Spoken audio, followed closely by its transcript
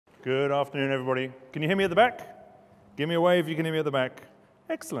Good afternoon, everybody. Can you hear me at the back? Give me a wave if you can hear me at the back.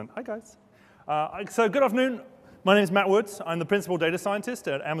 Excellent. Hi, guys. So good afternoon. My name is Matt Woods. I'm the principal data scientist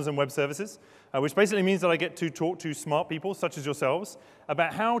at Amazon Web Services, which basically means that I get to talk to smart people, such as yourselves,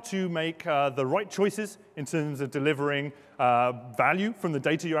 about how to make the right choices in terms of delivering value from the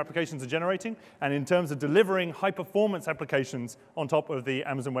data your applications are generating, and in terms of delivering high-performance applications on top of the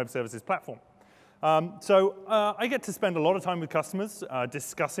Amazon Web Services platform. I get to spend a lot of time with customers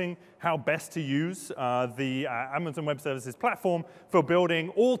discussing how best to use the Amazon Web Services platform for building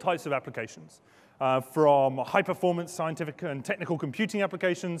all types of applications, from high-performance scientific and technical computing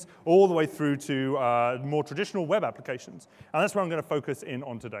applications all the way through to more traditional web applications. And that's what I'm going to focus in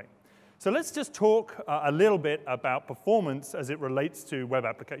on today. So let's just talk a little bit about performance as it relates to web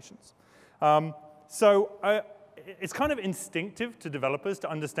applications. It's kind of instinctive to developers to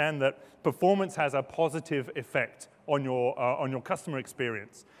understand that performance has a positive effect on your customer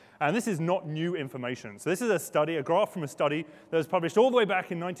experience. And this is not new information. So this is a study, a graph from a study that was published all the way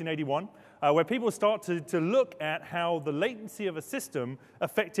back in 1981, where people start to look at how the latency of a system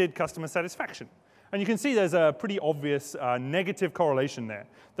affected customer satisfaction. And you can see there's a pretty obvious negative correlation there,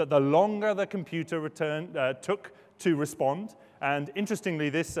 that the longer the computer took to respond, and interestingly,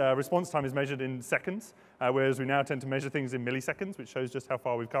 this response time is measured in seconds, whereas we now tend to measure things in milliseconds, which shows just how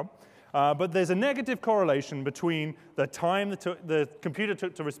far we've come. But there's a negative correlation between the time the computer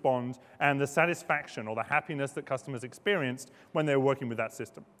took to respond and the satisfaction or the happiness that customers experienced when they were working with that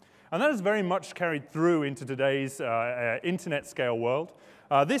system. And that is very much carried through into today's internet scale world.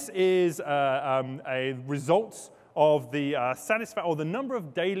 This is a results of the the number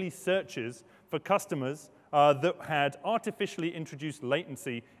of daily searches for customers that had artificially introduced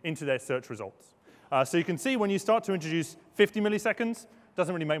latency into their search results. So you can see when you start to introduce 50 milliseconds,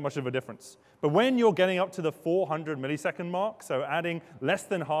 doesn't really make much of a difference. But when you're getting up to the 400 millisecond mark, so adding less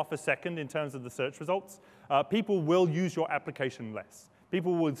than half a second in terms of the search results, people will use your application less.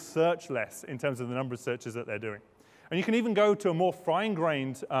 People will search less in terms of the number of searches that they're doing. And you can even go to a more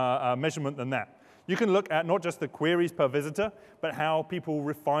fine-grained measurement than that. You can look at not just the queries per visitor, but how people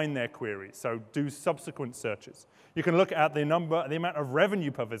refine their queries, so do subsequent searches. You can look at the amount of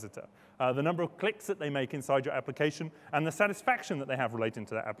revenue per visitor, the number of clicks that they make inside your application, and the satisfaction that they have relating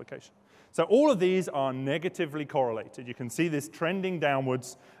to that application. So all of these are negatively correlated. You can see this trending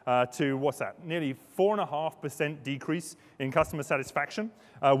downwards to, what's that, nearly 4.5% decrease in customer satisfaction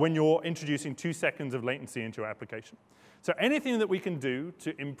when you're introducing 2 seconds of latency into your application. So anything that we can do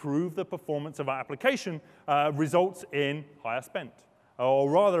to improve the performance of our application results in higher spend, or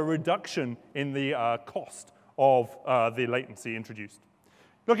rather a reduction in the cost of the latency introduced.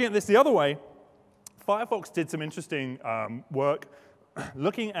 Looking at this the other way, Firefox did some interesting work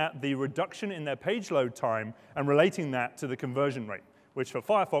looking at the reduction in their page load time and relating that to the conversion rate, which for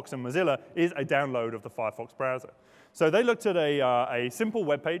Firefox and Mozilla is a download of the Firefox browser. So they looked at a simple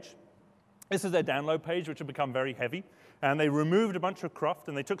web page. This is their download page, which had become very heavy. And they removed a bunch of cruft,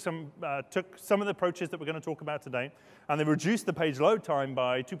 and they took some of the approaches that we're going to talk about today, and they reduced the page load time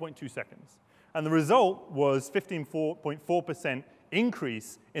by 2.2 seconds. And the result was 15.4%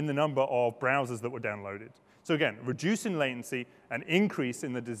 increase in the number of browsers that were downloaded. So again, reducing latency and increase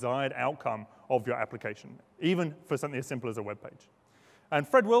in the desired outcome of your application, even for something as simple as a web page. And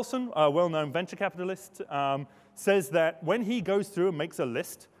Fred Wilson, a well-known venture capitalist, says that when he goes through and makes a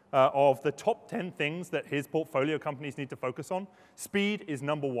list of the top 10 things that his portfolio companies need to focus on, speed is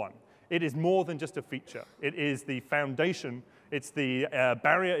number one. It is more than just a feature. It is the foundation. It's the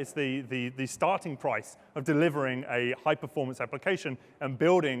barrier. It's the starting price of delivering a high-performance application and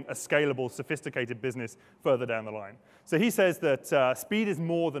building a scalable, sophisticated business further down the line. So he says that speed is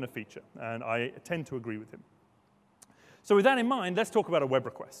more than a feature, and I tend to agree with him. So with that in mind, let's talk about a web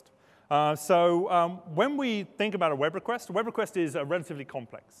request. When we think about a web request is relatively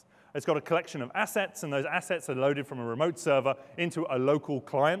complex. It's got a collection of assets, and those assets are loaded from a remote server into a local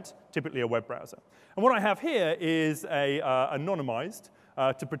client, typically a web browser. And what I have here is a anonymized,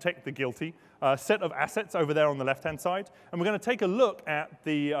 to protect the guilty, set of assets over there on the left-hand side. And we're going to take a look at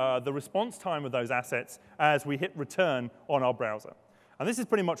the response time of those assets as we hit return on our browser. And this is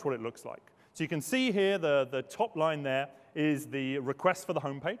pretty much what it looks like. So you can see here the top line there is the request for the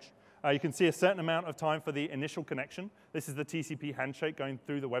home page. You can see a certain amount of time for the initial connection. This is the TCP handshake going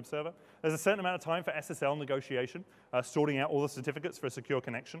through the web server. There's a certain amount of time for SSL negotiation, sorting out all the certificates for a secure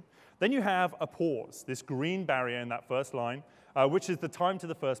connection. Then you have a pause, this green barrier in that first line, which is the time to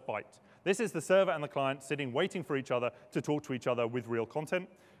the first byte. This is the server and the client sitting, waiting for each other to talk to each other with real content.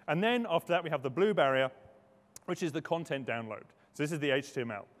 And then after that, we have the blue barrier, which is the content download. So this is the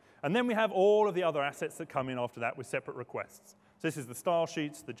HTML. And then we have all of the other assets that come in after that with separate requests. So this is the style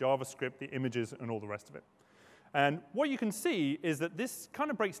sheets, the JavaScript, the images, and all the rest of it. And what you can see is that this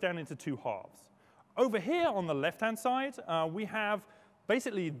kind of breaks down into two halves. Over here on the left-hand side, we have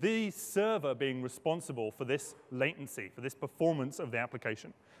basically the server being responsible for this latency, for this performance of the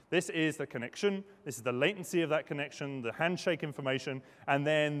application. This is the connection, this is the latency of that connection, the handshake information, and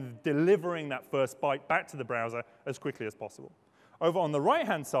then delivering that first byte back to the browser as quickly as possible. Over on the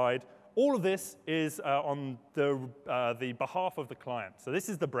right-hand side, all of this is on the behalf of the client. So this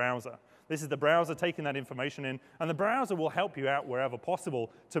is the browser. This is the browser taking that information in, and the browser will help you out wherever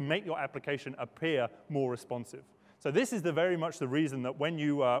possible to make your application appear more responsive. So this is very much the reason that when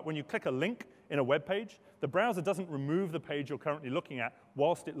you click a link in a web page, the browser doesn't remove the page you're currently looking at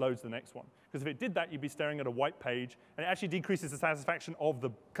whilst it loads the next one. Because if it did that, you'd be staring at a white page, and it actually decreases the satisfaction of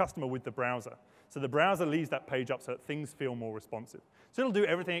the customer with the browser. So the browser leaves that page up so that things feel more responsive. So it'll do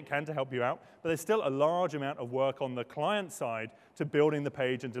everything it can to help you out, but there's still a large amount of work on the client side to building the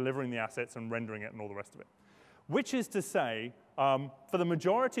page and delivering the assets and rendering it and all the rest of it. Which is to say, for the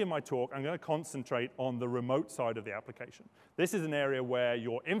majority of my talk, I'm going to concentrate on the remote side of the application. This is an area where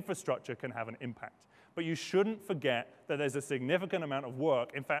your infrastructure can have an impact. But you shouldn't forget that there's a significant amount of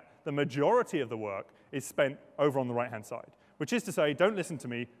work. In fact, the majority of the work is spent over on the right-hand side, which is to say, don't listen to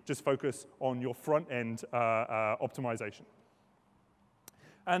me, just focus on your front-end optimization.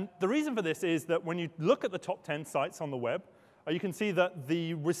 And the reason for this is that when you look at the top 10 sites on the web, you can see that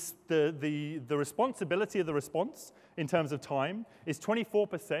the responsibility of the response in terms of time is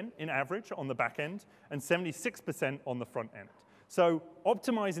 24% in average on the back end and 76% on the front end. So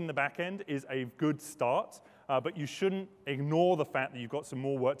optimizing the back end is a good start, but you shouldn't ignore the fact that you've got some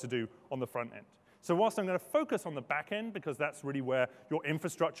more work to do on the front end. So whilst I'm going to focus on the back end, because that's really where your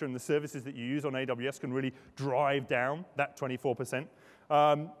infrastructure and the services that you use on AWS can really drive down that 24%,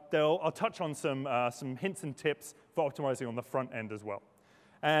 I'll touch on some hints and tips for optimizing on the front end as well.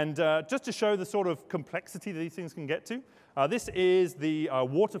 And just to show the sort of complexity that these things can get to, this is the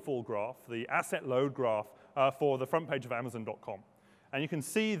waterfall graph, the asset load graph for the front page of Amazon.com. And you can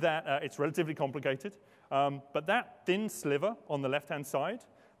see that it's relatively complicated, but that thin sliver on the left-hand side,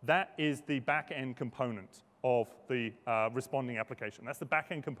 that is the back-end component of the responding application. That's the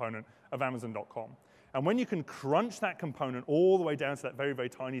back-end component of Amazon.com. And when you can crunch that component all the way down to that very, very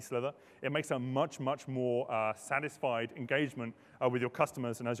tiny sliver, it makes a much, much more satisfied engagement with your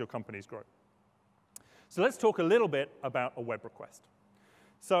customers and as your companies grow. So let's talk a little bit about a web request.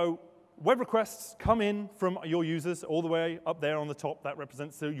 So web requests come in from your users all the way up there on the top. That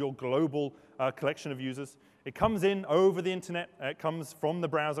represents your global collection of users. It comes in over the internet. It comes from the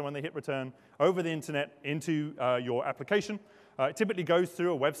browser when they hit return, over the internet into your application. It typically goes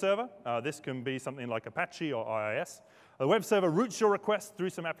through a web server. This can be something like Apache or IIS. The web server routes your request through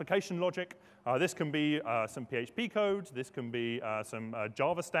some application logic. This can be some PHP code. This can be some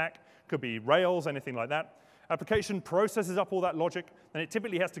Java stack. Could be Rails, anything like that. Application processes up all that logic. Then it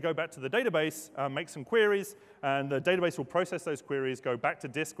typically has to go back to the database, make some queries, and the database will process those queries, go back to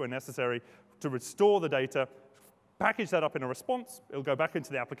disk where necessary to restore the data, package that up in a response. It'll go back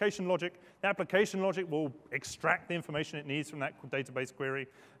into the application logic. The application logic will extract the information it needs from that database query.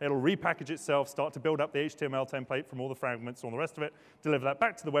 It'll repackage itself, start to build up the HTML template from all the fragments and all the rest of it, deliver that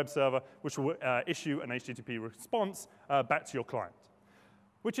back to the web server, which will issue an HTTP response back to your client.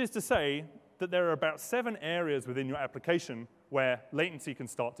 Which is to say that there are about 7 areas within your application where latency can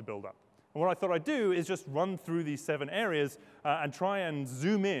start to build up. And what I thought I'd do is just run through these 7 areas and try and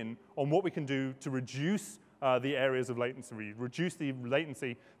zoom in on what we can do to reduce the areas of latency, reduce the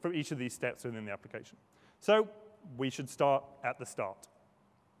latency for each of these steps within the application. So we should start at the start.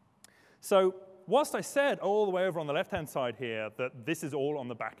 So whilst I said all the way over on the left-hand side here that this is all on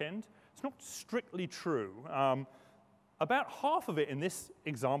the back end, it's not strictly true. About half of it in this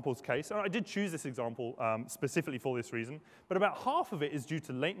example's case, and I did choose this example specifically for this reason, but about half of it is due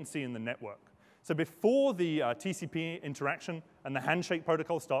to latency in the network. So before the TCP interaction and the handshake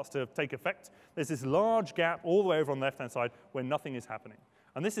protocol starts to take effect, there's this large gap all the way over on the left-hand side where nothing is happening.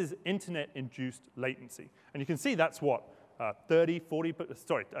 And this is internet-induced latency. And you can see that's what, 25,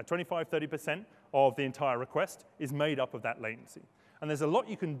 30% of the entire request is made up of that latency. And there's a lot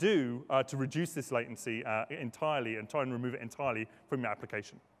you can do to reduce this latency entirely and try and remove it entirely from your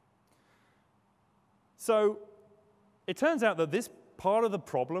application. So it turns out that this part of the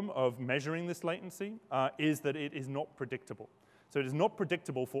problem of measuring this latency is that it is not predictable. So it is not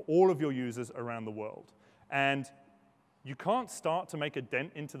predictable for all of your users around the world. And you can't start to make a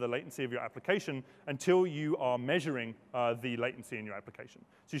dent into the latency of your application until you are measuring the latency in your application.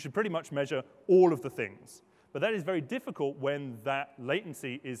 So you should pretty much measure all of the things. But that is very difficult when that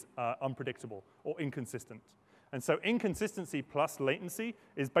latency is unpredictable or inconsistent. And so inconsistency plus latency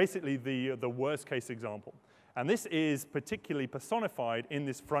is basically the worst case example. And this is particularly personified in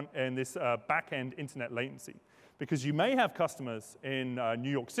this back-end internet latency. Because you may have customers in New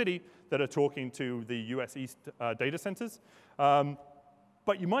York City that are talking to the US East data centers,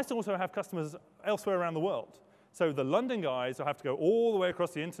 but you might also have customers elsewhere around the world. So the London guys will have to go all the way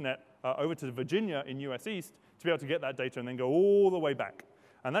across the internet over to Virginia in US East to be able to get that data and then go all the way back.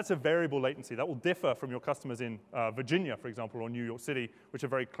 And that's a variable latency. That will differ from your customers in Virginia, for example, or New York City, which are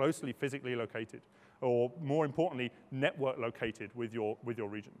very closely physically located, or more importantly, network located with your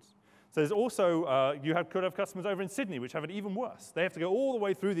regions. So there's also, could have customers over in Sydney, which have it even worse. They have to go all the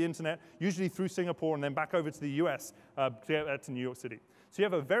way through the internet, usually through Singapore, and then back over to the US to get that to New York City. So you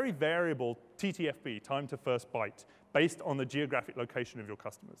have a very variable TTFB, time to first byte, based on the geographic location of your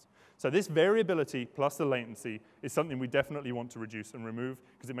customers. So this variability plus the latency is something we definitely want to reduce and remove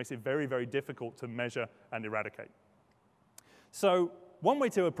because it makes it very, very difficult to measure and eradicate. So one way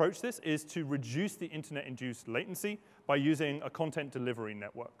to approach this is to reduce the internet-induced latency by using a content delivery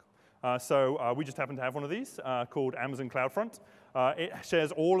network. We just happen to have one of these called Amazon CloudFront. It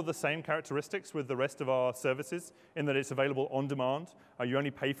shares all of the same characteristics with the rest of our services in that it's available on demand. You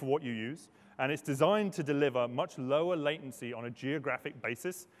only pay for what you use. And it's designed to deliver much lower latency on a geographic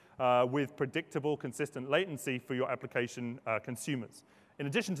basis with predictable, consistent latency for your application consumers. In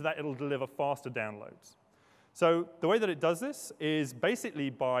addition to that, it'll deliver faster downloads. So the way that it does this is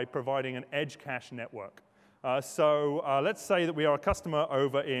basically by providing an edge cache network. Let's say that we are a customer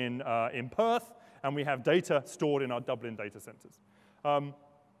over in Perth, and we have data stored in our Dublin data centers.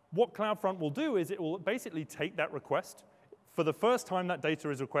 What CloudFront will do is it will basically take that request. For the first time that data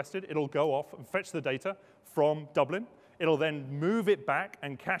is requested, it'll go off and fetch the data from Dublin. It'll then move it back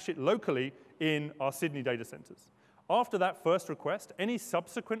and cache it locally in our Sydney data centers. After that first request, any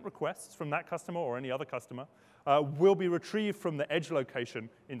subsequent requests from that customer or any other customer will be retrieved from the edge location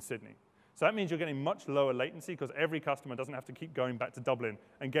in Sydney. So that means you're getting much lower latency because every customer doesn't have to keep going back to Dublin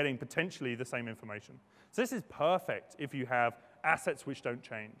and getting potentially the same information. So this is perfect if you have assets which don't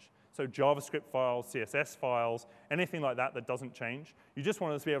change. So JavaScript files, CSS files, anything like that that doesn't change. You just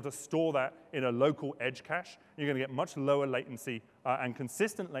want to be able to store that in a local edge cache. You're going to get much lower latency and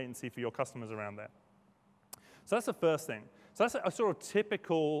consistent latency for your customers around there. So that's the first thing. So that's a sort of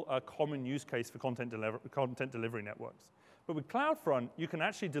typical common use case for content delivery networks. But with CloudFront, you can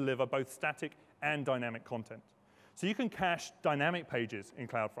actually deliver both static and dynamic content. So you can cache dynamic pages in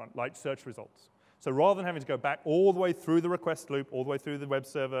CloudFront, like search results. So rather than having to go back all the way through the request loop, all the way through the web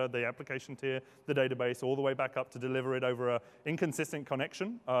server, the application tier, the database, all the way back up to deliver it over an inconsistent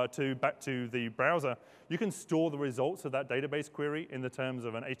connection back to the browser, you can store the results of that database query in the terms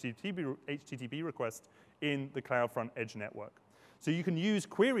of an HTTP request in the CloudFront Edge network. So you can use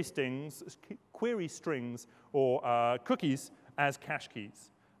query strings or cookies as cache keys.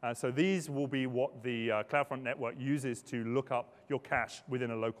 So these will be what the CloudFront network uses to look up your cache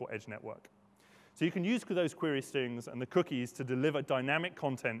within a local edge network. So you can use those query strings and the cookies to deliver dynamic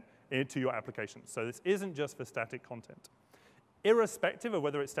content into your applications. So this isn't just for static content. Irrespective of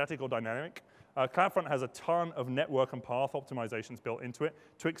whether it's static or dynamic, CloudFront has a ton of network and path optimizations built into it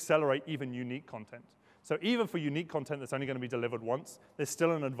to accelerate even unique content. So even for unique content that's only going to be delivered once, there's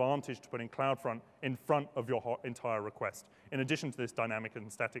still an advantage to putting CloudFront in front of your entire request, in addition to this dynamic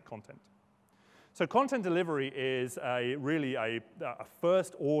and static content. So content delivery is really a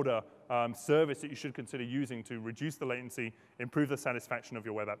first-order service that you should consider using to reduce the latency, improve the satisfaction of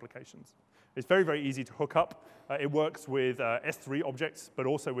your web applications. It's very, very easy to hook up. It works with S3 objects, but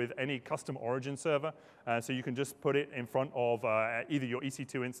also with any custom origin server. So you can just put it in front of either your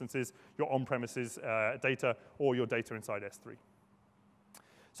EC2 instances, your on-premises data, or your data inside S3.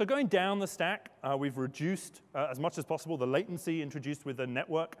 So going down the stack, we've reduced as much as possible the latency introduced with the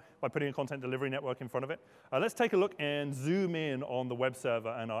network by putting a content delivery network in front of it. Let's take a look and zoom in on the web server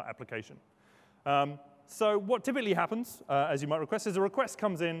and our application. So what typically happens, as you might request, is a request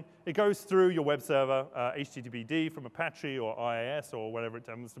comes in, it goes through your web server, HTTPD from Apache or IIS or whatever it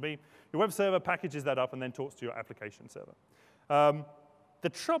happens to be. Your web server packages that up and then talks to your application server. The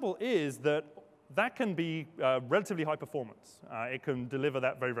trouble is that can be relatively high performance. It can deliver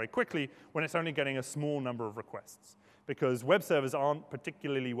that very, very quickly when it's only getting a small number of requests, because web servers aren't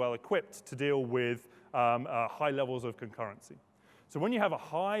particularly well equipped to deal with high levels of concurrency. So when you have a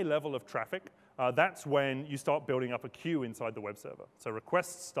high level of traffic, that's when you start building up a queue inside the web server. So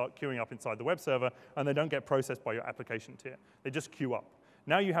requests start queuing up inside the web server, and they don't get processed by your application tier. They just queue up.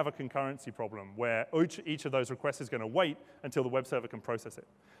 Now you have a concurrency problem where each of those requests is going to wait until the web server can process it.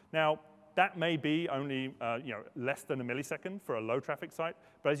 Now, That may be only less than a millisecond for a low traffic site,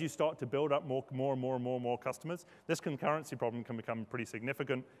 but as you start to build up more customers, this concurrency problem can become pretty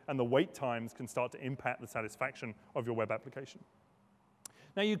significant, and the wait times can start to impact the satisfaction of your web application.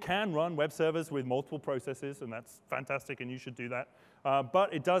 Now, you can run web servers with multiple processes, and that's fantastic, and you should do that.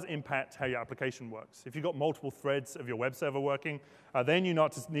 But it does impact how your application works. If you've got multiple threads of your web server working, then you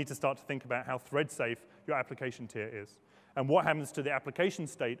need to start to think about how thread-safe your application tier is. And what happens to the application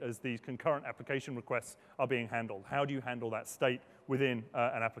state as these concurrent application requests are being handled? How do you handle that state within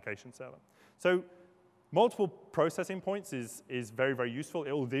an application server? So multiple processing points is very, very useful.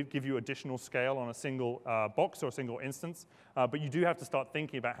 It will give you additional scale on a single box or a single instance, but you do have to start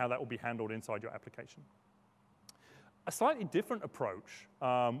thinking about how that will be handled inside your application. A slightly different approach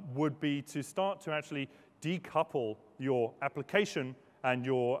would be to start to actually decouple your application and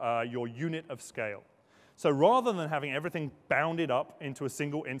your unit of scale. So rather than having everything bounded up into a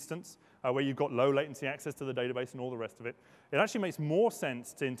single instance where you've got low latency access to the database and all the rest of it, it actually makes more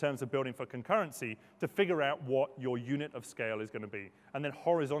sense in terms of building for concurrency to figure out what your unit of scale is going to be, and then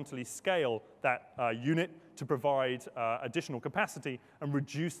horizontally scale that unit to provide additional capacity and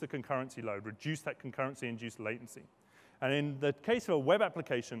reduce the concurrency load, reduce that concurrency-induced latency. And in the case of a web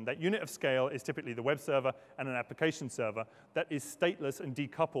application, that unit of scale is typically the web server and an application server that is stateless and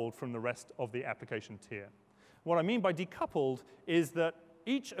decoupled from the rest of the application tier. What I mean by decoupled is that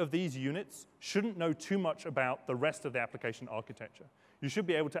each of these units shouldn't know too much about the rest of the application architecture. You should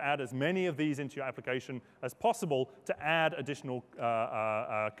be able to add as many of these into your application as possible to add additional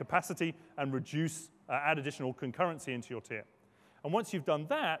capacity and add additional concurrency into your tier. And once you've done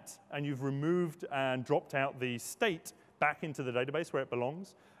that, and you've removed and dropped out the state back into the database where it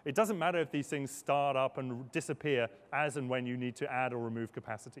belongs, it doesn't matter if these things start up and disappear as and when you need to add or remove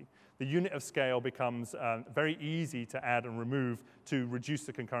capacity. The unit of scale becomes very easy to add and remove to reduce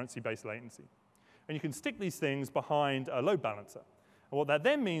the concurrency-based latency. And you can stick these things behind a load balancer. And what that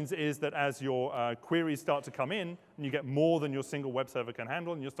then means is that as your queries start to come in, and you get more than your single web server can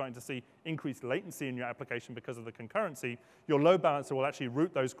handle, and you're starting to see increased latency in your application because of the concurrency, your load balancer will actually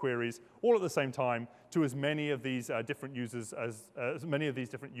route those queries all at the same time to as many of these different users, as many of these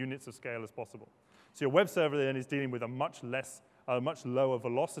different units of scale as possible. So your web server then is dealing with a much lower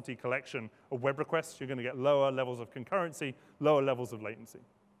velocity collection of web requests. You're going to get lower levels of concurrency, lower levels of latency.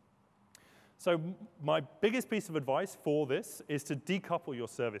 So my biggest piece of advice for this is to decouple your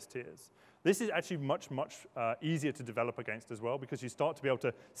service tiers. This is actually much easier to develop against as well, because you start to be able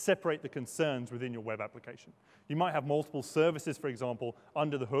to separate the concerns within your web application. You might have multiple services, for example,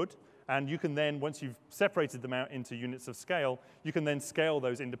 under the hood, and you can then, once you've separated them out into units of scale, you can then scale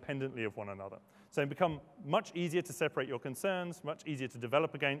those independently of one another. So it becomes much easier to separate your concerns, much easier to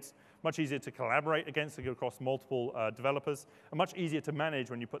develop against, much easier to collaborate against across multiple developers, and much easier to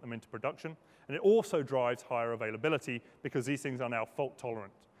manage when you put them into production. And it also drives higher availability because these things are now fault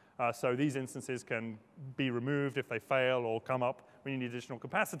tolerant. So these instances can be removed if they fail or come up when you need additional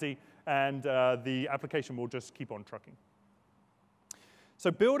capacity, and the application will just keep on trucking. So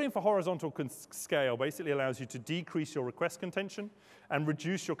building for horizontal scale basically allows you to decrease your request contention and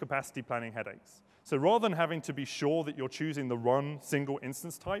reduce your capacity planning headaches. So rather than having to be sure that you're choosing the run single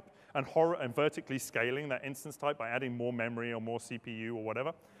instance type and vertically scaling that instance type by adding more memory or more CPU or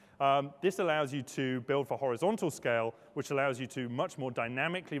whatever, this allows you to build for horizontal scale, which allows you to much more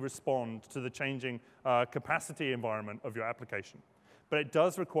dynamically respond to the changing capacity environment of your application. But it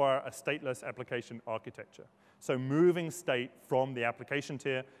does require a stateless application architecture. So moving state from the application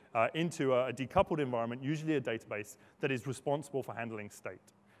tier into a decoupled environment, usually a database, that is responsible for handling state.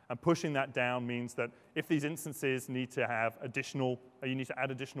 And pushing that down means that if these instances need to have you need to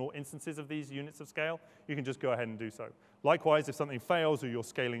add additional instances of these units of scale, you can just go ahead and do so. Likewise, if something fails or you're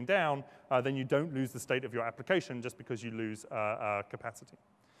scaling down, then you don't lose the state of your application just because you lose capacity.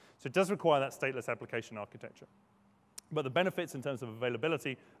 So it does require that stateless application architecture. But the benefits in terms of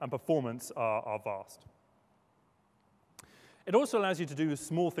availability and performance are vast. It also allows you to do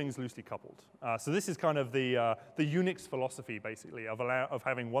small things loosely coupled. So this is kind of the Unix philosophy, basically, of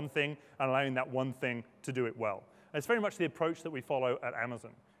having one thing and allowing that one thing to do it well. And it's very much the approach that we follow at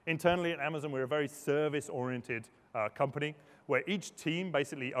Amazon. Internally at Amazon, we're a very service-oriented company where each team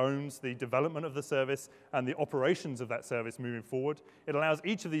basically owns the development of the service and the operations of that service moving forward. It allows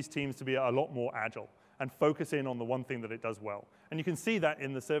each of these teams to be a lot more agile and focus in on the one thing that it does well. And you can see that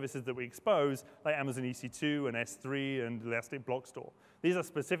in the services that we expose, like Amazon EC2 and S3 and Elastic Block Store. These are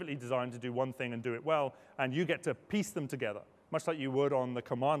specifically designed to do one thing and do it well, and you get to piece them together, much like you would on the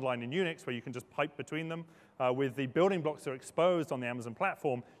command line in Unix, where you can just pipe between them. With the building blocks that are exposed on the Amazon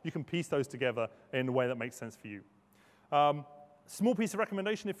platform, you can piece those together in a way that makes sense for you. Small piece of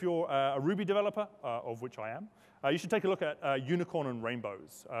recommendation if you're a Ruby developer, of which I am, you should take a look at Unicorn and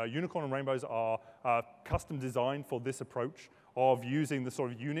Rainbows. Unicorn and Rainbows are custom designed for this approach of using the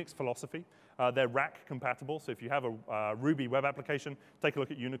sort of Unix philosophy. They're rack compatible, so if you have a Ruby web application, take a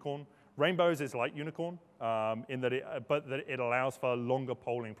look at Unicorn. Rainbows is like Unicorn in that it allows for longer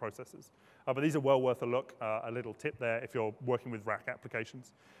polling processes. But these are well worth a look, a little tip there if you're working with rack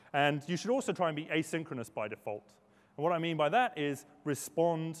applications. And you should also try and be asynchronous by default. And what I mean by that is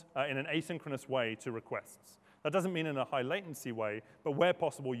respond in an asynchronous way to requests. That doesn't mean in a high latency way, but where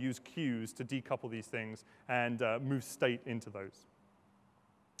possible, use queues to decouple these things and move state into those.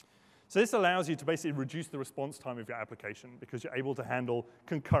 So this allows you to basically reduce the response time of your application because you're able to handle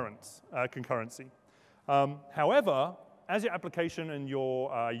concurrency. However, as your application and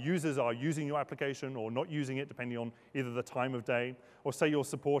your users are using your application or not using it, depending on either the time of day, or say you're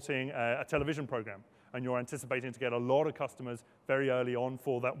supporting a television program, and you're anticipating to get a lot of customers very early on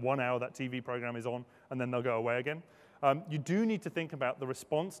for that 1 hour that TV program is on, and then they'll go away again. You do need to think about the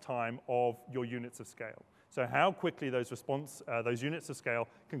response time of your units of scale. So how quickly those units of scale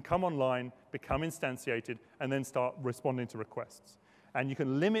can come online, become instantiated, and then start responding to requests. And you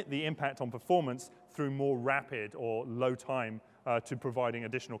can limit the impact on performance through more rapid or low time to providing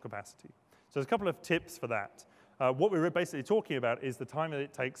additional capacity. So there's a couple of tips for that. What we're basically talking about is the time that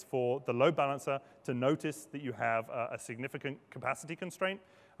it takes for the load balancer to notice that you have a significant capacity constraint,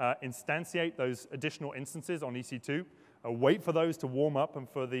 instantiate those additional instances on EC2, wait for those to warm up and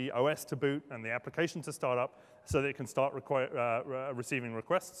for the OS to boot and the application to start up so that it can start receiving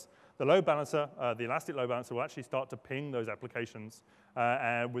requests. The load balancer, the Elastic load balancer, will actually start to ping those applications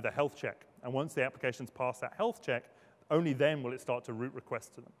with a health check. And once the applications pass that health check, only then will it start to route requests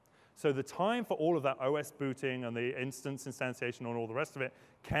to them. So the time for all of that OS booting and the instance instantiation and all the rest of it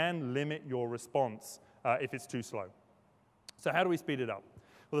can limit your response if it's too slow. So how do we speed it up?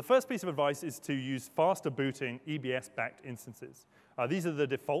 Well, the first piece of advice is to use faster booting EBS-backed instances. These are the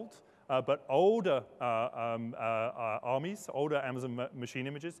default, but older armies, older Amazon machine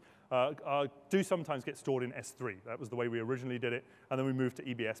images, do sometimes get stored in S3. That was the way we originally did it, and then we moved to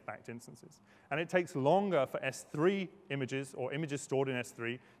EBS-backed instances. And it takes longer for S3 images, or images stored in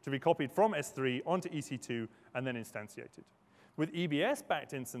S3, to be copied from S3 onto EC2 and then instantiated. With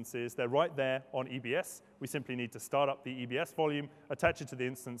EBS-backed instances, they're right there on EBS. We simply need to start up the EBS volume, attach it to the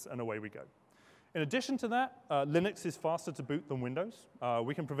instance, and away we go. In addition to that, Linux is faster to boot than Windows.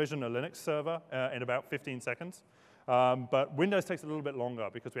 We can provision a Linux server in about 15 seconds. But Windows takes a little bit longer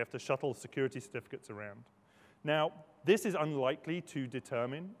because we have to shuttle security certificates around. Now, this is unlikely to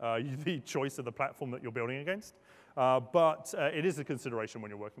determine the choice of the platform that you're building against, but it is a consideration when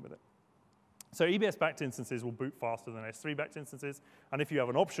you're working with it. So EBS-backed instances will boot faster than S3-backed instances, and if you have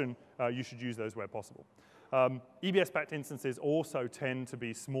an option, you should use those where possible. EBS-backed instances also tend to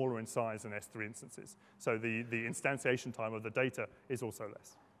be smaller in size than S3 instances, so the instantiation time of the data is also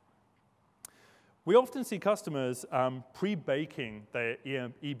less. We often see customers pre-baking their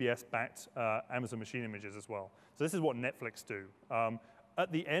EBS-backed Amazon machine images as well. So this is what Netflix do.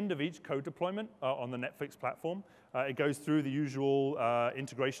 At the end of each code deployment on the Netflix platform, it goes through the usual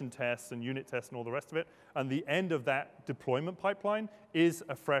integration tests and unit tests and all the rest of it. And the end of that deployment pipeline is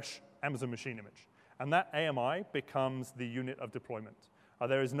a fresh Amazon machine image. And that AMI becomes the unit of deployment.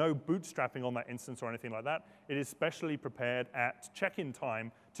 There is no bootstrapping on that instance or anything like that. It is specially prepared at check-in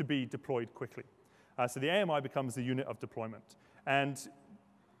time to be deployed quickly. So the AMI becomes the unit of deployment. And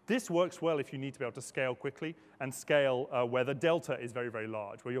this works well if you need to be able to scale quickly and scale where the delta is very, very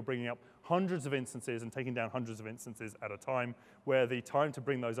large, where you're bringing up hundreds of instances and taking down hundreds of instances at a time, where the time to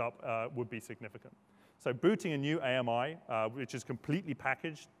bring those up would be significant. So booting a new AMI, which is completely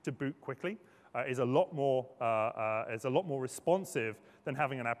packaged to boot quickly, is a lot more responsive than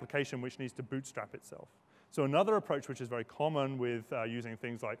having an application which needs to bootstrap itself. So another approach which is very common with using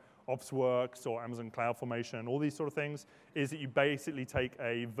things like OpsWorks or Amazon CloudFormation, all these sort of things, is that you basically take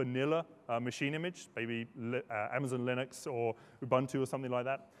a vanilla machine image, maybe Amazon Linux or Ubuntu or something like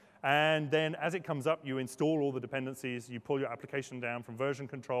that, and then as it comes up, you install all the dependencies, you pull your application down from version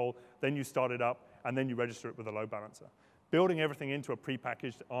control, then you start it up, and then you register it with a load balancer. Building everything into a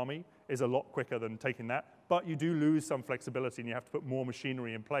prepackaged army is a lot quicker than taking that, but you do lose some flexibility, and you have to put more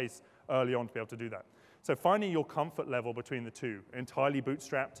machinery in place early on to be able to do that. So finding your comfort level between the two, entirely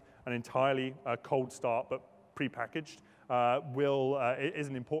bootstrapped and entirely cold start but prepackaged, is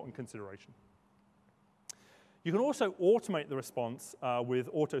an important consideration. You can also automate the response with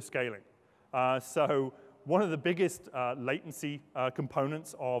auto-scaling. So one of the biggest latency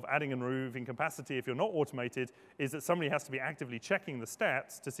components of adding and removing capacity, if you're not automated, is that somebody has to be actively checking the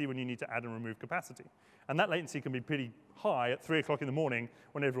stats to see when you need to add and remove capacity. And that latency can be pretty high at 3 o'clock in the morning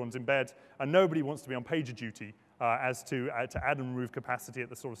when everyone's in bed, and nobody wants to be on pager duty as to add and remove capacity at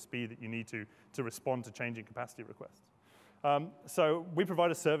the sort of speed that you need to respond to changing capacity requests. So we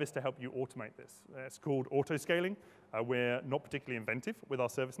provide a service to help you automate this. It's called auto-scaling. We're not particularly inventive with our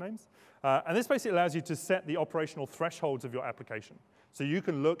service names. And this basically allows you to set the operational thresholds of your application. So you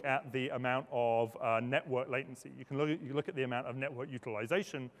can look at the amount of network latency. You can look at the amount of network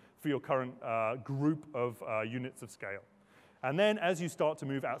utilization for your current group of units of scale. And then as you start to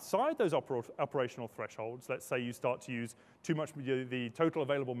move outside those operational thresholds, let's say you start to use too much, the total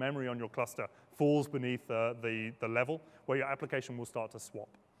available memory on your cluster falls beneath the level where your application will start to swap.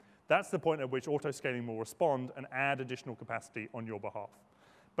 That's the point at which auto-scaling will respond and add additional capacity on your behalf.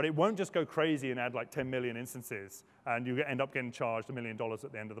 But it won't just go crazy and add like 10 million instances, and you end up getting charged $1 million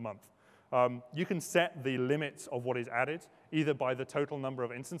at the end of the month. You can set the limits of what is added, either by the total number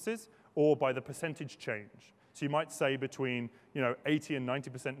of instances or by the percentage change. So you might say between 80 and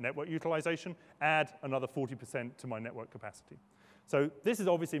 90% network utilization, add another 40% to my network capacity. So this is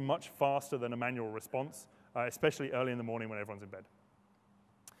obviously much faster than a manual response, especially early in the morning when everyone's in bed.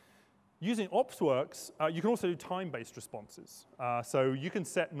 Using OpsWorks, you can also do time-based responses. So you can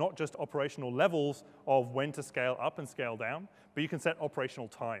set not just operational levels of when to scale up and scale down, but you can set operational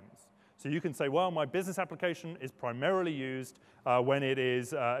times. So you can say, well, my business application is primarily used when it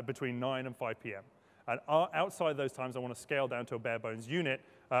is between 9 and 5 p.m. And outside those times, I want to scale down to a bare bones unit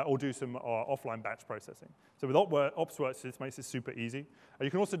or do some offline batch processing. So with OpsWorks, this makes it super easy. You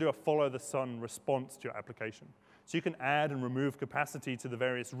can also do a follow the sun response to your application. So you can add and remove capacity to the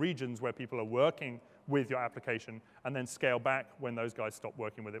various regions where people are working with your application and then scale back when those guys stop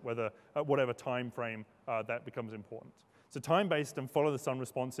working with it, at whatever time frame that becomes important. So time-based and follow the sun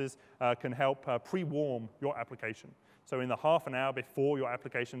responses can help pre-warm your application. So in the half an hour before your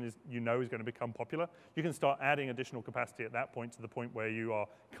application is going to become popular, you can start adding additional capacity at that point to the point where you are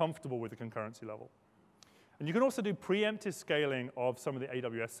comfortable with the concurrency level. And you can also do preemptive scaling of some of the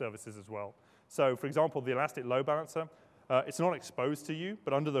AWS services as well. So for example, the Elastic Load Balancer, it's not exposed to you,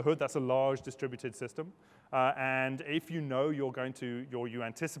 but under the hood, that's a large distributed system. And if you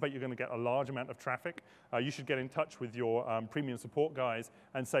anticipate you're going to get a large amount of traffic, you should get in touch with your premium support guys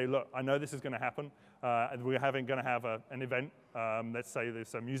and say, look, I know this is going to happen. We're going to have an event. Let's say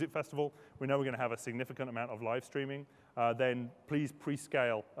there's a music festival. We know we're going to have a significant amount of live streaming. Then please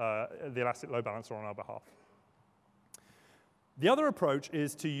pre-scale the Elastic Load Balancer on our behalf. The other approach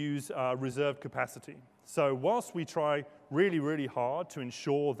is to use reserved capacity. So whilst we try really, really hard to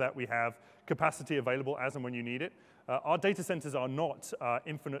ensure that we have capacity available as and when you need it, our data centers are not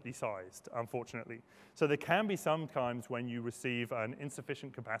infinitely sized, unfortunately. So there can be some times when you receive an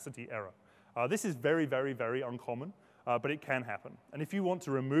insufficient capacity error. This is very, very, very uncommon, but it can happen. And if you want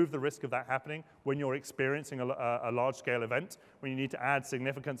to remove the risk of that happening when you're experiencing a large-scale event, when you need to add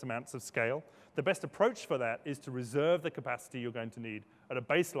significant amounts of scale, the best approach for that is to reserve the capacity you're going to need at a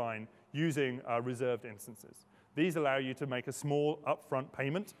baseline using reserved instances. These allow you to make a small upfront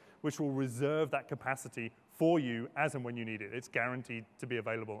payment, which will reserve that capacity for you as and when you need it. It's guaranteed to be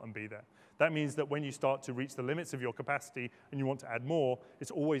available and be there. That means that when you start to reach the limits of your capacity and you want to add more,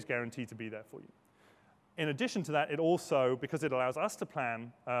 it's always guaranteed to be there for you. In addition to that, it also, because it allows us to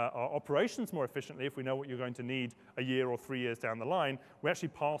plan our operations more efficiently, if we know what you're going to need a year or 3 years down the line, we actually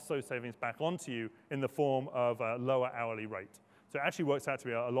pass those savings back on to you in the form of a lower hourly rate. So it actually works out to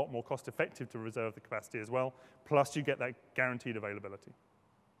be a lot more cost effective to reserve the capacity as well, plus you get that guaranteed availability.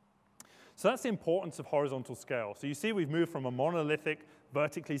 So that's the importance of horizontal scale. So you see we've moved from a monolithic,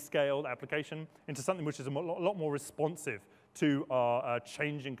 vertically scaled application into something which is a lot more responsive to our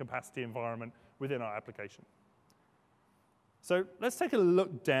changing capacity environment within our application. So let's take a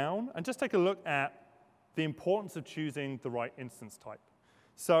look down and just take a look at the importance of choosing the right instance type.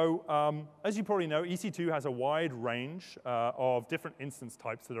 So as you probably know, EC2 has a wide range of different instance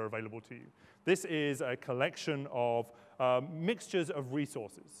types that are available to you. This is a collection of mixtures of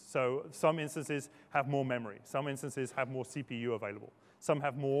resources. So some instances have more memory. Some instances have more CPU available. Some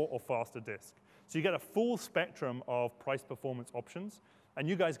have more or faster disk. So you get a full spectrum of price performance options, and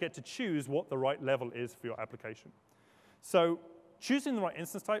you guys get to choose what the right level is for your application. So choosing the right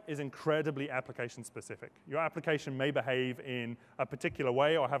instance type is incredibly application specific. Your application may behave in a particular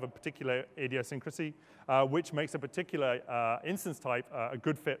way or have a particular idiosyncrasy, which makes a particular instance type a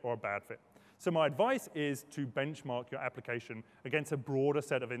good fit or a bad fit. So my advice is to benchmark your application against a broader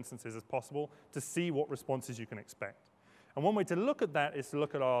set of instances as possible to see what responses you can expect. And one way to look at that is to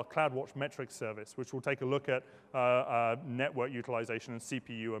look at our CloudWatch metrics service, which will take a look at network utilization and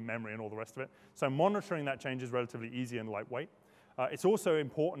CPU and memory and all the rest of it. So monitoring that change is relatively easy and lightweight. It's also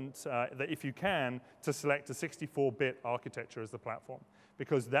important that if you can, to select a 64-bit architecture as the platform,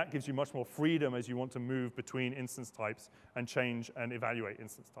 because that gives you much more freedom as you want to move between instance types and change and evaluate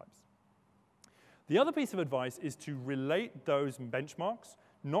instance types. The other piece of advice is to relate those benchmarks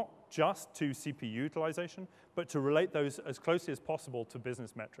not just to CPU utilization, but to relate those as closely as possible to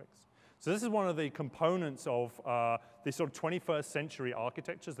business metrics. So this is one of the components of the sort of 21st century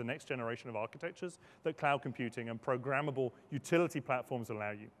architectures, the next generation of architectures that cloud computing and programmable utility platforms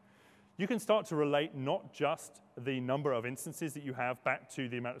allow you. You can start to relate not just the number of instances that you have back to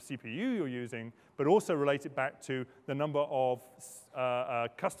the amount of CPU you're using, but also relate it back to the number of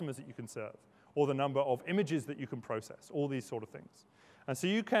customers that you can serve, or the number of images that you can process, all these sort of things. And so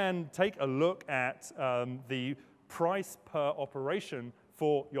you can take a look at the price per operation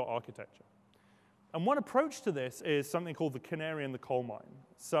for your architecture. And one approach to this is something called the canary in the coal mine.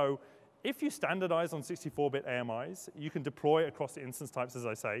 So if you standardize on 64-bit AMIs, you can deploy across the instance types, as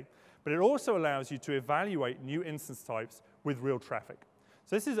I say, but it also allows you to evaluate new instance types with real traffic.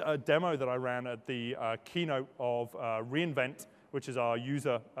 So this is a demo that I ran at the keynote of reInvent, which is our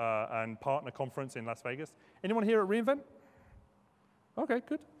user and partner conference in Las Vegas. Anyone here at reInvent? Okay,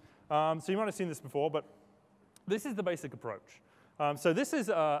 good. So you might have seen this before, but this is the basic approach. So this is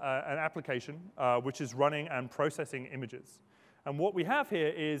an application which is running and processing images. And what we have here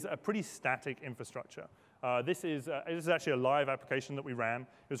is a pretty static infrastructure. This is actually a live application that we ran.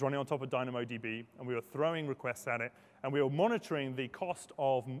 It was running on top of DynamoDB, and we were throwing requests at it, and we were monitoring the cost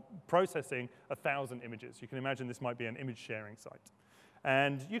of processing 1,000 images. You can imagine this might be an image sharing site.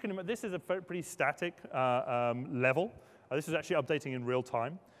 And you can, this is a pretty static level. This is actually updating in real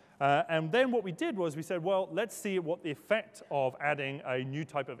time. And then what we did was we said, well, let's see what the effect of adding a new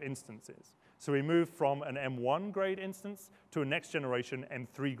type of instance is. So we moved from an M1 grade instance to a next generation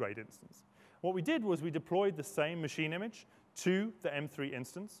M3 grade instance. What we did was we deployed the same machine image to the M3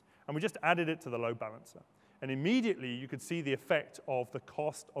 instance, and we just added it to the load balancer. And immediately you could see the effect of the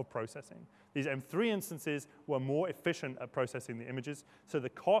cost of processing. These M3 instances were more efficient at processing the images, so the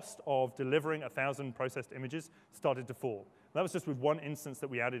cost of delivering 1,000 processed images started to fall. That was just with one instance that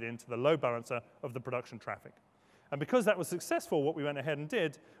we added into the load balancer of the production traffic. And because that was successful, what we went ahead and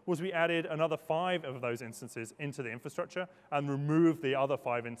did was we added another 5 of those instances into the infrastructure and removed the other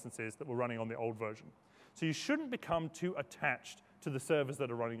 5 instances that were running on the old version. So you shouldn't become too attached to the servers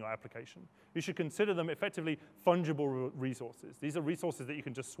that are running your application. You should consider them effectively fungible resources. These are resources that you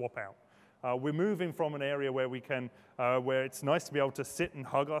can just swap out. We're moving from an area where where it's nice to be able to sit and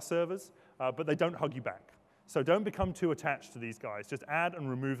hug our servers, but they don't hug you back. So don't become too attached to these guys. Just add and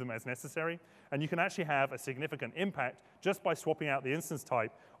remove them as necessary, and you can actually have a significant impact just by swapping out the instance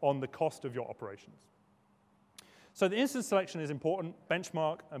type on the cost of your operations. So the instance selection is important,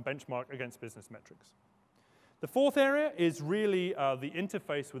 benchmark and benchmark against business metrics. The fourth area is really the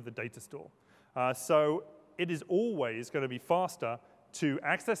interface with the data store. So it is always going to be faster to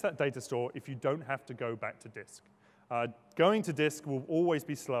access that data store if you don't have to go back to disk. Going to disk will always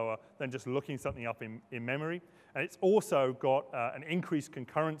be slower than just looking something up in memory. And it's also got an increased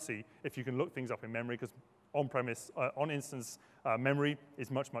concurrency if you can look things up in memory, because on-premise, on-instance memory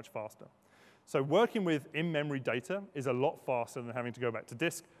is much, much faster. So working with in-memory data is a lot faster than having to go back to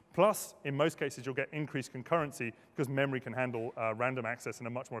disk. Plus, in most cases, you'll get increased concurrency because memory can handle random access in a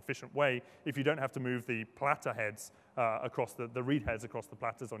much more efficient way if you don't have to move the platter heads across the read heads across the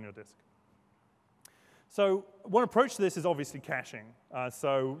platters on your disk. So one approach to this is obviously caching.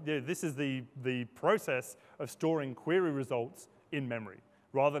 This is the process of storing query results in memory,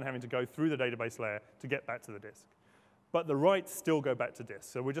 rather than having to go through the database layer to get back to the disk. But the writes still go back to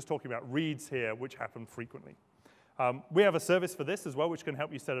disk. So we're just talking about reads here, which happen frequently. We have a service for this as well, which can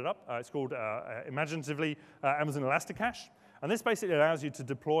help you set it up. It's called, imaginatively, Amazon Elasticache. And this basically allows you to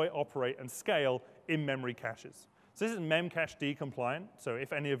deploy, operate, and scale in-memory caches. So this is Memcached compliant. So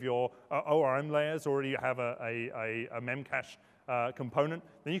if any of your ORM layers already have a Memcache component,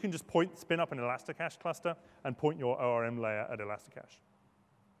 then you can just spin up an Elasticache cluster and point your ORM layer at Elasticache.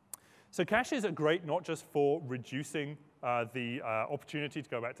 So caches are great not just for reducing the opportunity to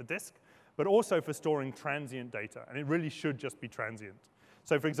go back to disk, but also for storing transient data. And it really should just be transient.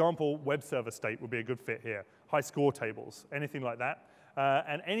 So for example, web server state would be a good fit here. High score tables, anything like that.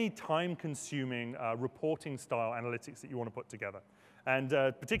 And any time-consuming reporting style analytics that you want to put together. And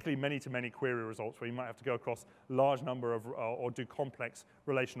particularly many-to-many query results where you might have to go across large number of, or do complex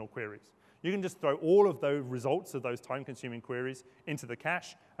relational queries. You can just throw all of those results of those time-consuming queries into the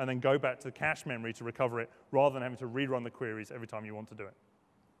cache and then go back to the cache memory to recover it rather than having to rerun the queries every time you want to do it.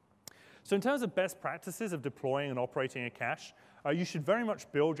 So in terms of best practices of deploying and operating a cache, you should very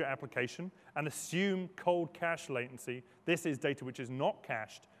much build your application and assume cold cache latency. This is data which is not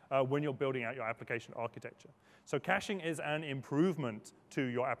cached when you're building out your application architecture. So caching is an improvement to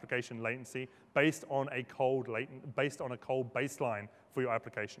your application latency based on a cold baseline for your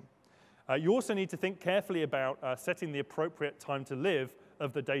application. You also need to think carefully about setting the appropriate time to live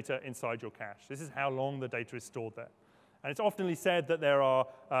of the data inside your cache. This is how long the data is stored there. And it's often said that there are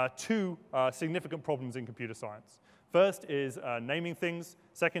two significant problems in computer science. First is naming things,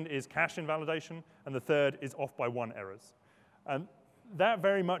 second is cache invalidation, and the third is off-by-one errors. And that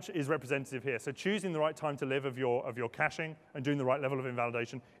very much is representative here. So choosing the right time to live of your caching and doing the right level of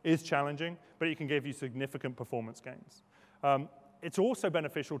invalidation is challenging, but it can give you significant performance gains. It's also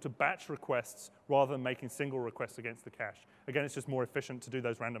beneficial to batch requests rather than making single requests against the cache. Again, it's just more efficient to do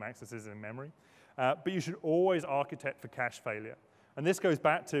those random accesses in memory. But you should always architect for cache failure. And this goes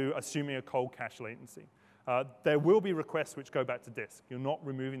back to assuming a cold cache latency. There will be requests which go back to disk. You're not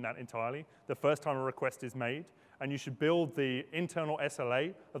removing that entirely the first time a request is made. And you should build the internal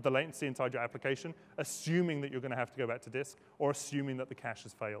SLA of the latency inside your application, assuming that you're going to have to go back to disk or assuming that the cache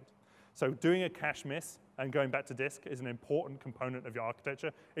has failed. So doing a cache miss and going back to disk is an important component of your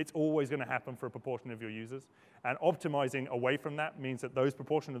architecture. It's always going to happen for a proportion of your users. And optimizing away from that means that those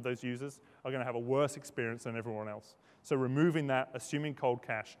proportion of those users are going to have a worse experience than everyone else. So removing that, assuming cold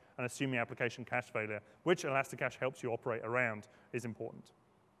cache, and assuming application cache failure, which Elasticache helps you operate around, is important.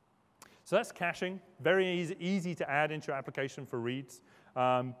 So that's caching. Very easy to add into your application for reads.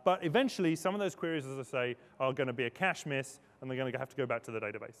 But eventually, some of those queries, as I say, are going to be a cache miss, and they're going to have to go back to the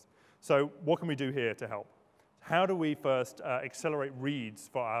database. So what can we do here to help? How do we first accelerate reads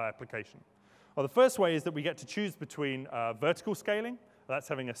for our application? Well, the first way is that we get to choose between vertical scaling. That's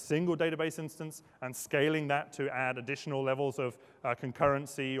having a single database instance and scaling that to add additional levels of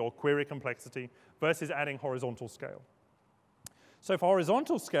concurrency or query complexity versus adding horizontal scale. So for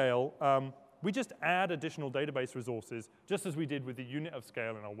horizontal scale, we just add additional database resources just as we did with the unit of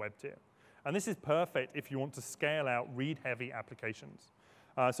scale in our web tier. And this is perfect if you want to scale out read-heavy applications.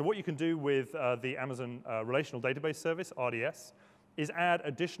 So what you can do with the Amazon Relational Database Service, RDS, is add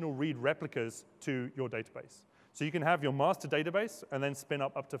additional read replicas to your database. So you can have your master database and then spin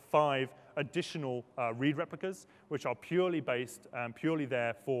up to 5 additional read replicas, which are purely based and purely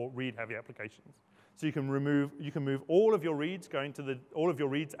there for read-heavy applications. So you can move all of your reads all of your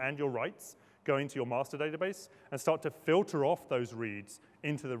reads and your writes going to your master database and start to filter off those reads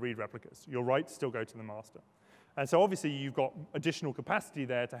into the read replicas. Your writes still go to the master. And so obviously you've got additional capacity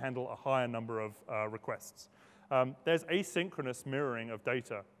there to handle a higher number of requests. There's asynchronous mirroring of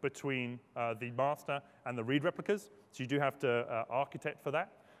data between the master and the read replicas, so you do have to architect for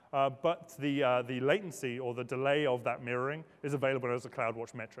that. But the latency or the delay of that mirroring is available as a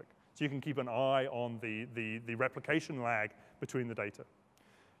CloudWatch metric. So you can keep an eye on the replication lag between the data.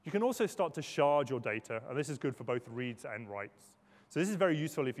 You can also start to shard your data, and this is good for both reads and writes. So this is very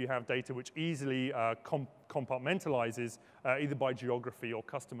useful if you have data which easily compartmentalizes either by geography or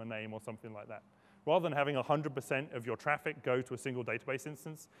customer name or something like that. Rather than having 100% of your traffic go to a single database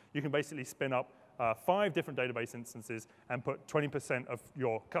instance, you can basically spin up 5 different database instances and put 20% of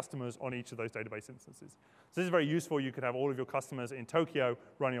your customers on each of those database instances. So this is very useful. You could have all of your customers in Tokyo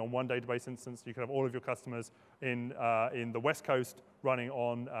running on one database instance. You could have all of your customers in the West Coast running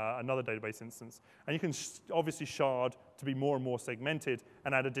on another database instance. And you can obviously shard to be more and more segmented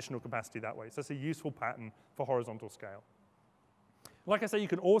and add additional capacity that way. So that's a useful pattern for horizontal scale. Like I say, you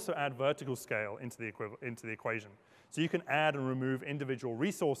can also add vertical scale into the equation. So you can add and remove individual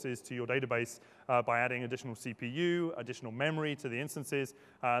resources to your database by adding additional CPU, additional memory to the instances,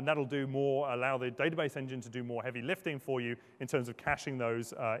 and that'll allow the database engine to do more heavy lifting for you in terms of caching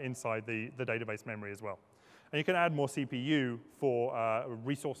those inside the database memory as well. And you can add more CPU for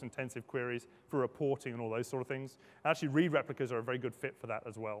resource-intensive queries, for reporting and all those sort of things. Actually, read replicas are a very good fit for that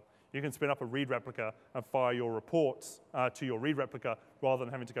as well. You can spin up a read replica and fire your reports to your read replica rather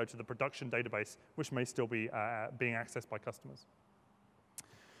than having to go to the production database, which may still be being accessed by customers.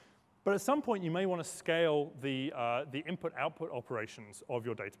 But at some point, you may want to scale the input-output operations of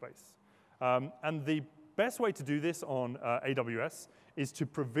your database. And the best way to do this on AWS is to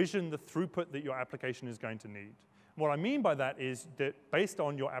provision the throughput that your application is going to need. What I mean by that is that based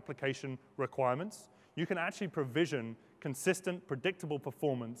on your application requirements, you can actually provision consistent, predictable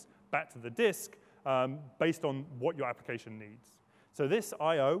performance back to the disk based on what your application needs. So this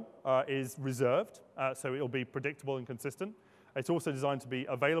I/O is reserved, so it'll be predictable and consistent. It's also designed to be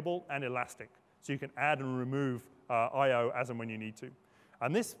available and elastic, so you can add and remove I/O as and when you need to.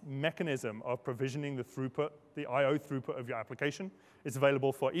 And this mechanism of provisioning the throughput, the I/O throughput of your application, is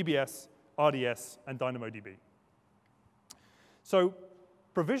available for EBS, RDS, and DynamoDB. So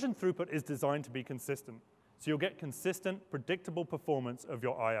provision throughput is designed to be consistent. So you'll get consistent, predictable performance of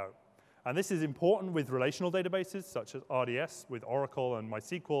your I/O. And this is important with relational databases, such as RDS with Oracle and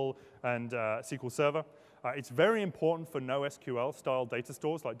MySQL and SQL Server. It's very important for NoSQL-style data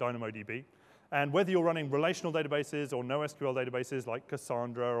stores like DynamoDB. And whether you're running relational databases or NoSQL databases like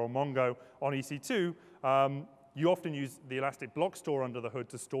Cassandra or Mongo on EC2, you often use the Elastic Block Store under the hood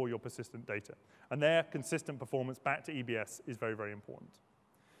to store your persistent data. And their consistent performance back to EBS is very, very important.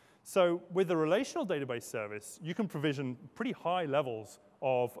 So with the relational database service, you can provision pretty high levels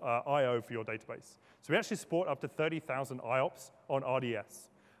of I/O for your database. So we actually support up to 30,000 IOPS on RDS.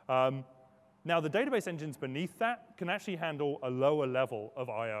 Now, the database engines beneath that can actually handle a lower level of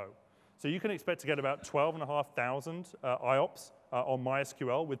I/O. So you can expect to get about 12,500 IOPS on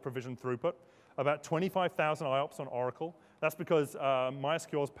MySQL with provision throughput, about 25,000 IOPS on Oracle. That's because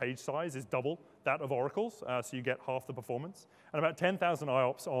MySQL's page size is double that of Oracle's, so you get half the performance, and about 10,000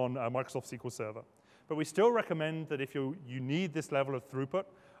 IOPS on Microsoft SQL Server. But we still recommend that if you need this level of throughput,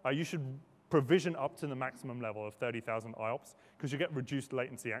 you should provision up to the maximum level of 30,000 IOPS, because you get reduced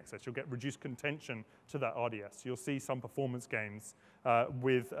latency access. You'll get reduced contention to that RDS. You'll see some performance gains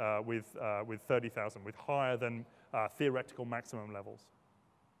with 30,000, with higher than theoretical maximum levels.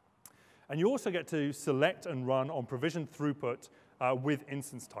 And you also get to select and run on provision throughput with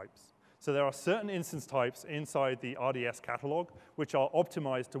instance types. So there are certain instance types inside the RDS catalog which are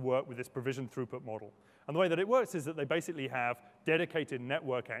optimized to work with this provision throughput model. And the way that it works is that they basically have dedicated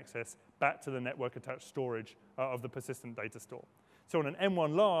network access back to the network attached storage of the persistent data store. So on an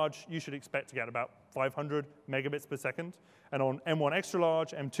M1 large, you should expect to get about 500 megabits per second. And on M1 extra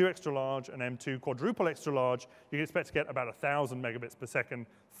large, M2 extra large, and M2 quadruple extra large, you can expect to get about 1,000 megabits per second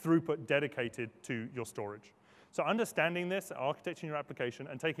throughput dedicated to your storage. So understanding this, architecting your application,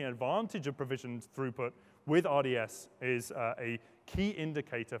 and taking advantage of provisioned throughput with RDS is a key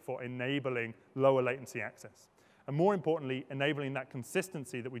indicator for enabling lower latency access. And more importantly, enabling that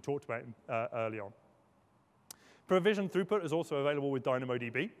consistency that we talked about early on. Provision throughput is also available with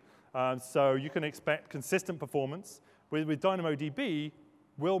DynamoDB. So you can expect consistent performance. With DynamoDB,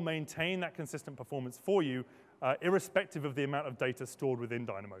 we'll maintain that consistent performance for you, irrespective of the amount of data stored within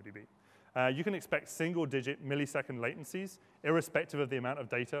DynamoDB. You can expect single-digit millisecond latencies, irrespective of the amount of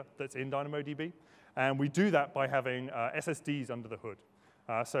data that's in DynamoDB. And we do that by having SSDs under the hood.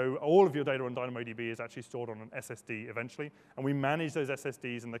 So all of your data on DynamoDB is actually stored on an SSD eventually, and we manage those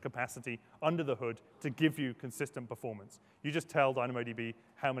SSDs and the capacity under the hood to give you consistent performance. You just tell DynamoDB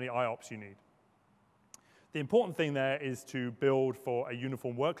how many IOPS you need. The important thing there is to build for a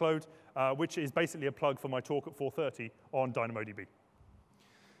uniform workload, which is basically a plug for my talk at 4:30 on DynamoDB.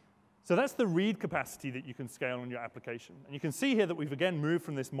 So that's the read capacity that you can scale on your application. And you can see here that we've again moved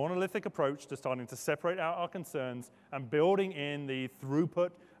from this monolithic approach to starting to separate out our concerns and building in the throughput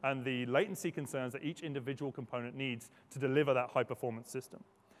and the latency concerns that each individual component needs to deliver that high-performance system.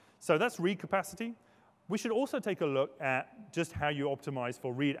 So that's read capacity. We should also take a look at just how you optimize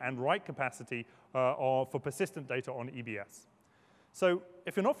for read and write capacity or for persistent data on EBS. So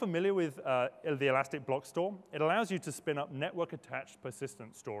if you're not familiar with the Elastic Block Store, it allows you to spin up network-attached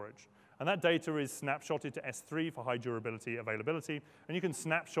persistent storage. And that data is snapshotted to S3 for high durability availability, and you can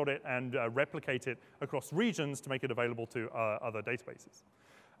snapshot it and replicate it across regions to make it available to other databases.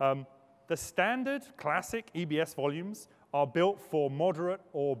 The standard classic EBS volumes are built for moderate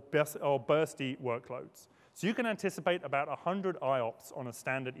or bursty workloads. So you can anticipate about 100 IOPS on a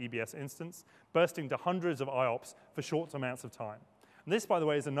standard EBS instance, bursting to hundreds of IOPS for short amounts of time. And this, by the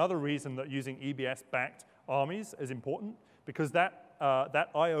way, is another reason that using EBS-backed armies is important, because that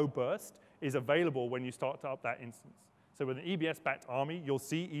I/O burst is available when you start to up that instance. So with an EBS-backed army, you'll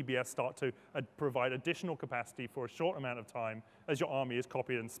see EBS start to provide additional capacity for a short amount of time as your army is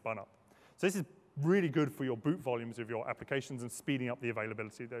copied and spun up. So this is really good for your boot volumes of your applications and speeding up the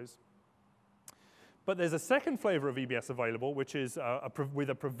availability of those. But there's a second flavor of EBS available, which is with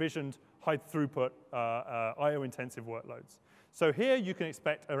a provisioned high-throughput I/O-intensive workloads. So here you can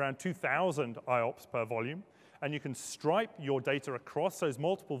expect around 2,000 IOPS per volume, and you can stripe your data across those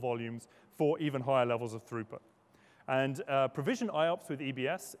multiple volumes for even higher levels of throughput. And provision IOPS with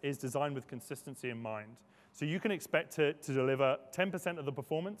EBS is designed with consistency in mind. So you can expect to deliver 10% of the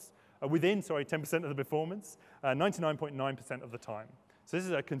performance, 10% of the performance, 99.9% of the time. So this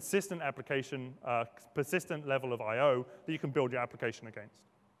is a consistent application, persistent level of I/O that you can build your application against.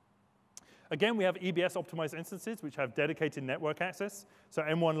 Again, we have EBS-optimized instances, which have dedicated network access. So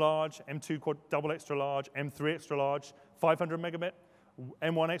M1 large, M2 double extra large, M3 extra large, 500 megabit,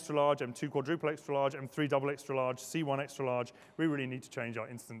 M1 extra large, M2 quadruple extra large, M3 double extra large, C1 extra large. We really need to change our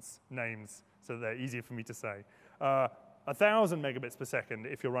instance names so that they're easier for me to say. 1,000 megabits per second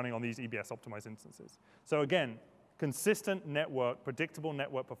if you're running on these EBS-optimized instances. So again, consistent network, predictable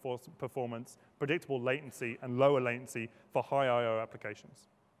network performance, predictable latency, and lower latency for high I/O applications.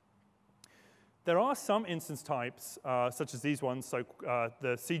 There are some instance types, such as these ones, so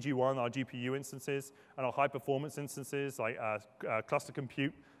the CG1, our GPU instances, and our high-performance instances, like cluster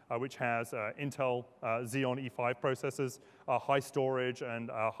compute, which has Intel Xeon E5 processors, high storage,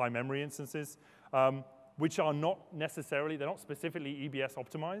 and high memory instances, which are not necessarily, they're not specifically EBS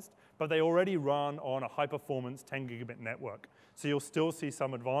optimized, but they already run on a high-performance 10 gigabit network. So you'll still see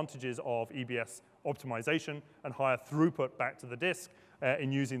some advantages of EBS optimization and higher throughput back to the disk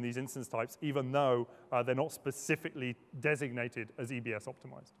in using these instance types, even though they're not specifically designated as EBS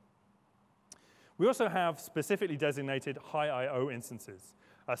optimized. We also have specifically designated high I/O instances.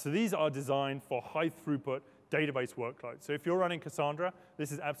 So these are designed for high throughput database workloads. So if you're running Cassandra,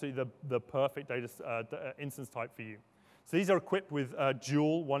 this is absolutely the perfect instance type for you. So these are equipped with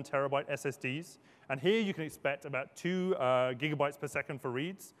dual 1 terabyte SSDs. And here you can expect about 2 gigabytes per second for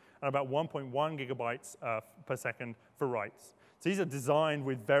reads and about 1.1 gigabytes per second for writes. So these are designed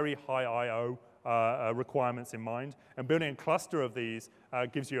with very high I/O requirements in mind. And building a cluster of these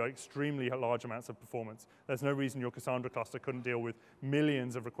gives you extremely large amounts of performance. There's no reason your Cassandra cluster couldn't deal with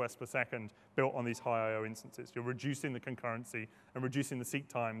millions of requests per second built on these high I/O instances. You're reducing the concurrency and reducing the seek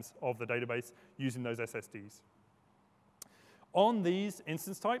times of the database using those SSDs. On these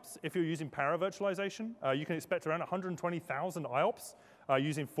instance types, if you're using para-virtualization, you can expect around 120,000 IOPS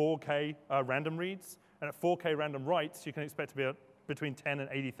using 4K random reads. And at 4K random writes, you can expect to be between 10 and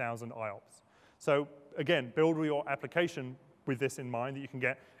 80,000 IOPS. So again, build your application with this in mind, that you can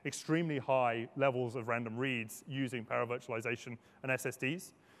get extremely high levels of random reads using para-virtualization and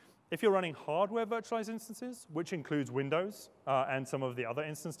SSDs. If you're running hardware virtualized instances, which includes Windows and some of the other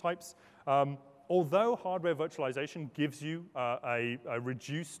instance types, although hardware virtualization gives you a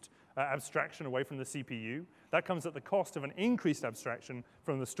reduced abstraction away from the CPU, that comes at the cost of an increased abstraction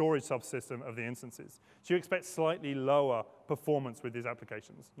from the storage subsystem of the instances. So you expect slightly lower performance with these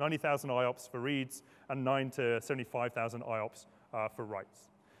applications, 90,000 IOPS for reads and 9 to 75,000 IOPS for writes.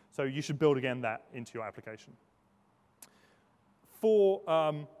 So you should build, again, that into your application. For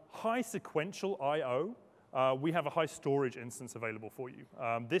high sequential I/O, we have a high storage instance available for you.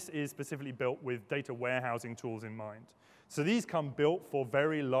 This is specifically built with data warehousing tools in mind. So these come built for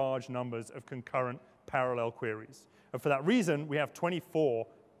very large numbers of concurrent parallel queries. And for that reason, we have 24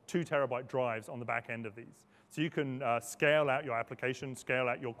 2 terabyte drives on the back end of these. So you can scale out your application, scale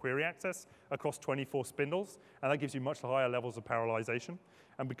out your query access across 24 spindles, and that gives you much higher levels of parallelization.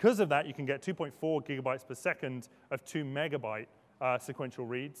 And because of that, you can get 2.4 gigabytes per second of 2 megabyte sequential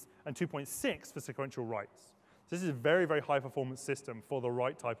reads and 2.6 for sequential writes. So this is a very, very high performance system for the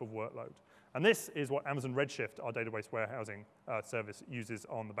right type of workload. And this is what Amazon Redshift, our database warehousing service, uses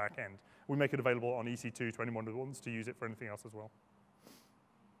on the back end. We make it available on EC2 to anyone who wants to use it for anything else as well.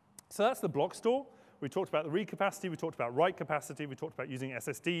 So that's the block store. We talked about the read capacity, we talked about write capacity, we talked about using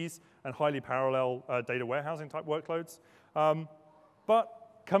SSDs and highly parallel data warehousing type workloads.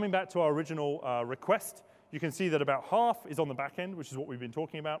 But coming back to our original request, you can see that about half is on the back end, which is what we've been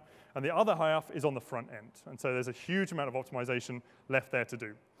talking about, and the other half is on the front end. And so there's a huge amount of optimization left there to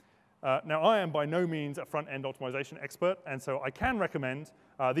do. Now, I am by no means a front-end optimization expert, and so I can recommend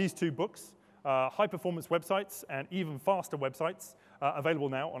these 2 books, High Performance Websites and Even Faster Websites, available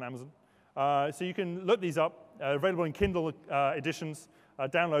now on Amazon. So you can look these up, available in Kindle editions,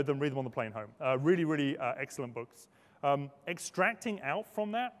 download them, read them on the plane home. Really, really excellent books. Extracting out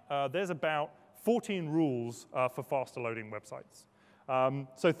from that, there's about 14 rules for faster loading websites.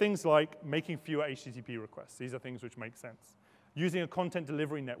 So things like making fewer HTTP requests. These are things which make sense. Using a content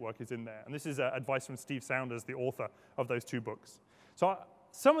delivery network is in there. And this is advice from Steve Saunders, the author of those 2 books. So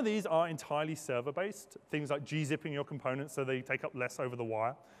some of these are entirely server-based, things like gzipping your components so they take up less over the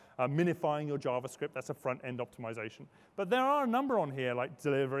wire, minifying your JavaScript, that's a front-end optimization. But there are a number on here, like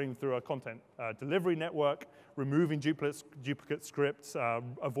delivering through a content delivery network, removing duplicate scripts,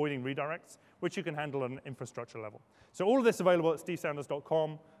 avoiding redirects, which you can handle at an infrastructure level. So all of this is available at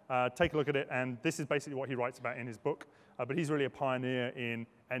stevesaunders.com. Take a look at it, and this is basically what he writes about in his book. But he's really a pioneer in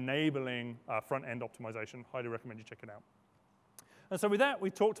enabling front-end optimization. Highly recommend you check it out. And so with that, we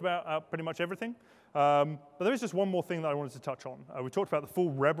talked about pretty much everything. But there is just one more thing that I wanted to touch on. We talked about the full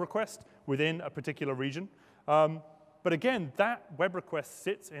web request within a particular region. But again, that web request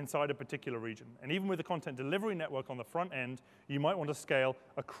sits inside a particular region. And even with the content delivery network on the front end, you might want to scale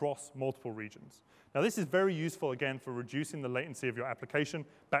across multiple regions. Now, this is very useful, again, for reducing the latency of your application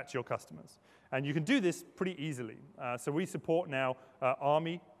back to your customers. And you can do this pretty easily. So we support now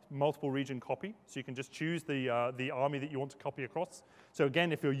Army multiple region copy. So you can just choose the army that you want to copy across. So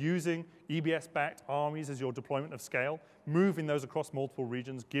again, if you're using EBS-backed armies as your deployment of scale, moving those across multiple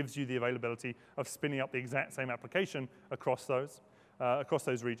regions gives you the availability of spinning up the exact same application across those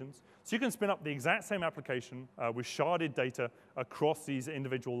regions. So you can spin up the exact same application with sharded data across these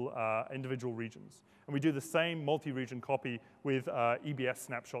individual regions. And we do the same multi-region copy with EBS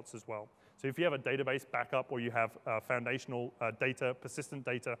snapshots as well. So if you have a database backup or you have foundational data, persistent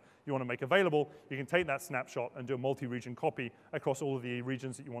data you want to make available, you can take that snapshot and do a multi-region copy across all of the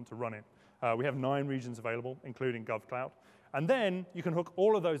regions that you want to run in. We have 9 regions available, including GovCloud. And then you can hook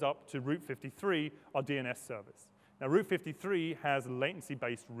all of those up to Route 53, our DNS service. Now, Route 53 has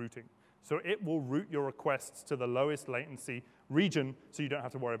latency-based routing. So it will route your requests to the lowest latency region, so you don't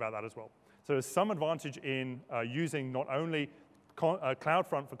have to worry about that as well. So there's some advantage in using not only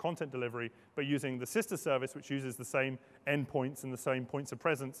CloudFront for content delivery, but using the sister service, which uses the same endpoints and the same points of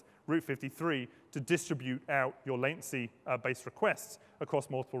presence, Route 53, to distribute out your latency-based requests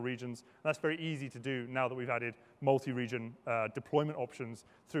across multiple regions. And that's very easy to do now that we've added multi-region deployment options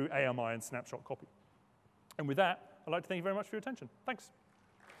through AMI and snapshot copy. And with that, I'd like to thank you very much for your attention. Thanks.